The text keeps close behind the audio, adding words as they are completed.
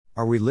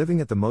Are we living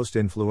at the most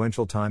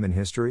influential time in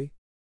history?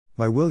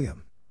 By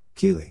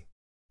WilliamKiely.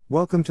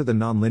 Welcome to the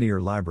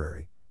Nonlinear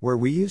Library, where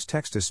we use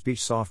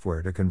text-to-speech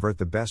software to convert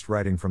the best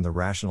writing from the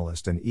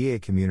rationalist and EA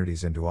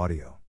communities into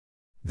audio.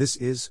 This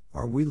is,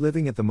 Are We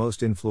Living at the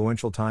Most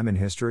Influential Time in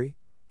History?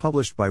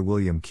 Published by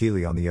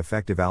WilliamKiely on the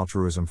Effective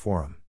Altruism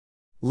Forum.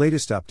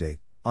 Latest update,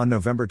 on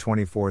November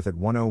 24 at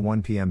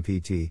 1:01 p.m.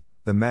 PT,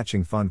 the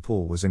matching fund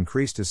pool was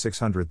increased to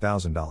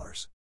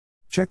 $600,000.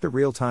 Check the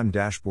real-time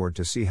dashboard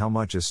to see how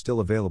much is still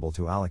available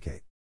to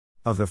allocate.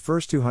 Of the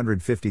first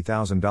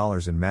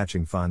 $250,000 in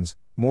matching funds,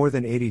 more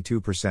than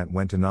 82%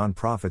 went to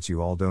nonprofits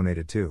you all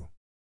donated to.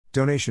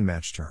 Donation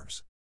match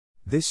terms.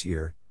 This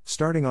year,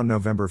 starting on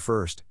November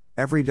 1st,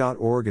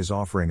 Every.org is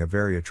offering a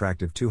very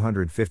attractive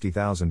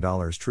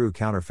 $250,000 true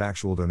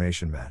counterfactual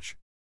donation match.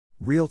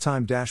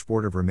 Real-time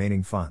dashboard of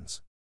remaining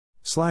funds.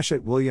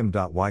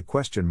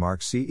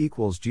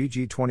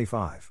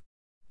 /@william.y?C=GG25.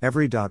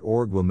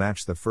 Every.org will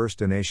match the first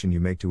donation you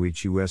make to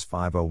each US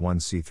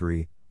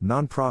 501c3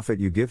 nonprofit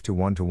you give to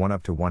 1-to-1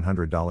 up to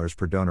 $100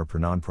 per donor per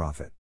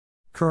nonprofit.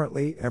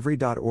 Currently,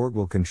 Every.org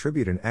will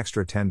contribute an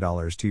extra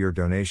 $10 to your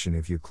donation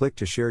if you click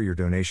to share your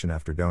donation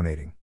after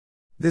donating.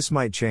 This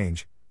might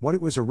change what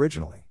it was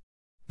originally.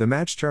 The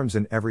match terms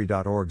in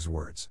Every.org's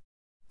words.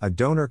 A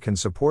donor can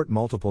support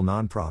multiple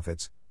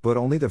nonprofits, but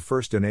only the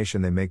first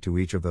donation they make to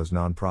each of those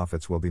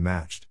nonprofits will be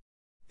matched.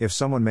 If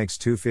someone makes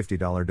two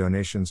 $50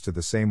 donations to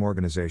the same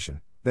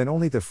organization, then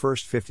only the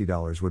first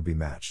 $50 would be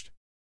matched.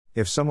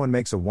 If someone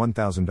makes a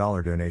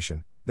 $1,000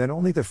 donation, then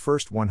only the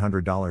first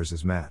 $100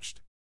 is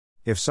matched.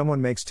 If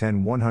someone makes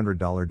 10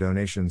 $100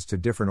 donations to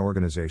different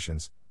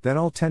organizations, then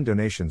all 10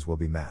 donations will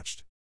be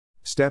matched.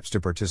 Steps to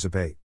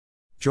participate.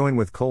 Join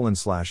with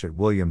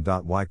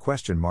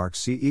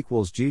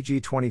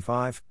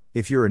 /@william.y?C=GG25.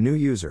 If you're a new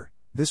user,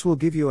 this will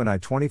give you an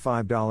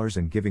 $25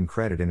 in giving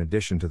credit in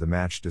addition to the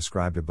match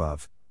described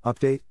above.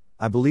 Update,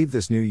 I believe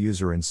this new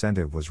user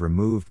incentive was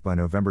removed by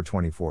November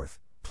 24th,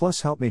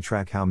 plus help me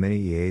track how many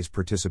EAs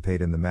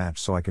participate in the match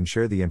so I can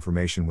share the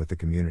information with the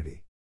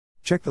community.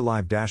 Check the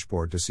live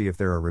dashboard to see if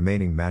there are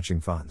remaining matching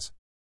funds.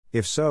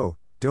 If so,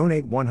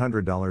 donate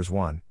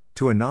 $100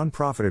 to a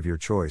nonprofit of your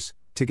choice,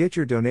 to get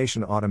your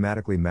donation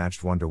automatically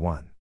matched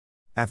 1-to-1.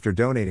 After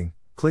donating,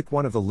 click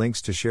one of the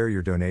links to share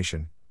your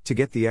donation, to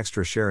get the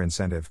extra share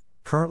incentive,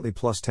 currently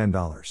plus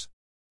 $10.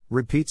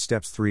 Repeat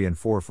steps 3 and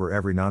 4 for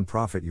every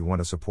nonprofit you want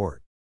to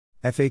support.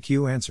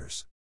 FAQ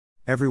answers.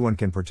 Everyone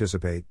can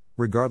participate,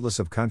 regardless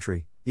of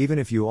country, even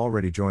if you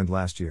already joined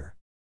last year.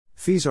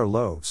 Fees are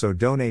low, so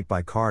donate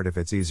by card if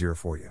it's easier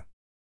for you.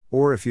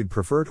 Or if you'd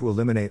prefer to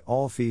eliminate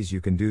all fees,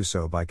 you can do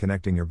so by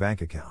connecting your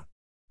bank account.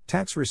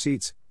 Tax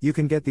receipts, you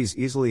can get these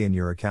easily in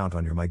your account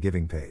on your My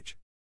Giving page.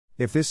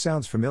 If this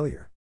sounds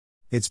familiar,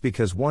 it's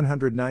because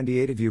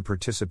 198 of you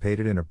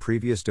participated in a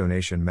previous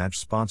donation match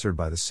sponsored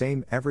by the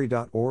same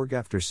Every.org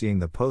after seeing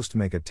the post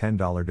make a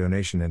 $10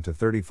 donation into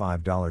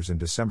 $35 in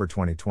December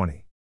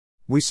 2020.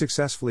 We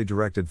successfully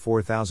directed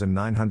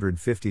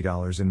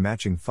 $4,950 in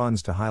matching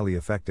funds to highly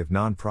effective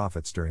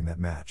nonprofits during that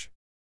match.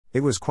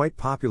 It was quite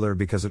popular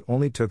because it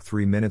only took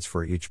 3 minutes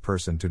for each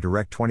person to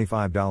direct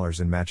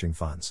 $25 in matching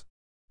funds.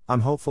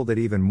 I'm hopeful that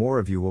even more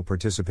of you will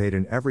participate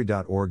in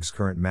Every.org's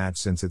current match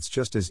since it's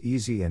just as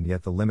easy and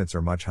yet the limits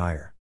are much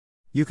higher.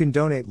 You can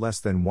donate less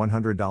than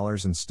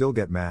 $100 and still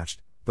get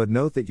matched, but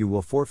note that you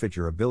will forfeit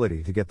your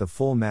ability to get the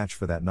full match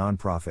for that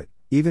nonprofit,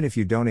 even if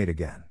you donate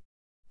again.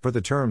 For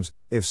the terms,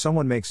 if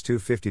someone makes two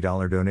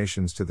 $50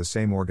 donations to the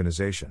same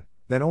organization,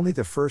 then only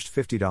the first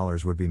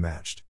 $50 would be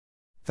matched.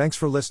 Thanks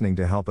for listening.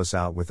 To help us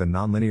out with the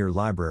Nonlinear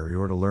Library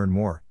or to learn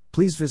more,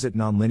 please visit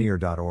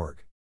nonlinear.org.